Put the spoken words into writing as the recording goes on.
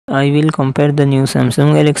I will compare the new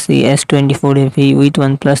Samsung Galaxy S24 FE with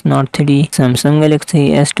OnePlus Nord 3. Samsung Galaxy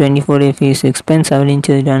S24 FE 6.7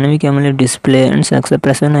 inches dynamic AMOLED display and success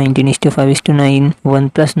ratio 19:5:9.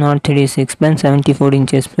 OnePlus Nord 3 6.74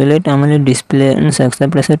 inches OLED AMOLED display and success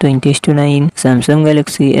ratio 20:9. Samsung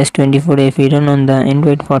Galaxy S24 FE run on the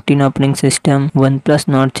Android 14 operating system. OnePlus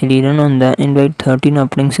Nord 3 run on the Android 13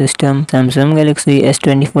 operating system. Samsung Galaxy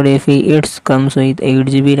S24 FE it comes with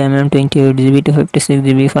 8GB RAM and 28GB to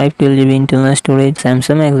 56GB 512GB internal storage.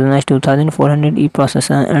 Samsung Exynos 2400E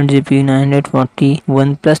processor and GPU 940.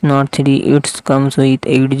 OnePlus Nord 3 it comes with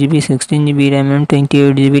 8GB 16GB RAM and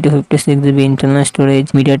 28GB to 56GB internal storage.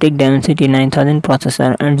 MediaTek Dimensity 9000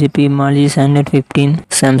 processor and GPU Mali 715.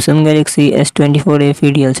 Samsung Galaxy S24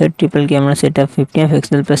 FE real set triple camera setup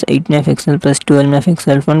 50MP plus 8MP plus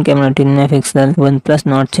 12MP front camera 10MP. OnePlus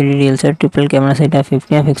Nord 3 real set triple camera setup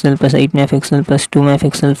 50MP plus 8MP plus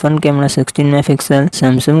 2MP front camera 16MP.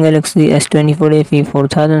 Samsung Galaxy S24 FE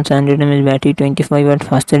 4700 mAh battery 25W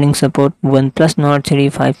fast charging support. OnePlus Nord 3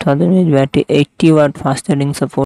 5000 mAh battery 80W fast charging support.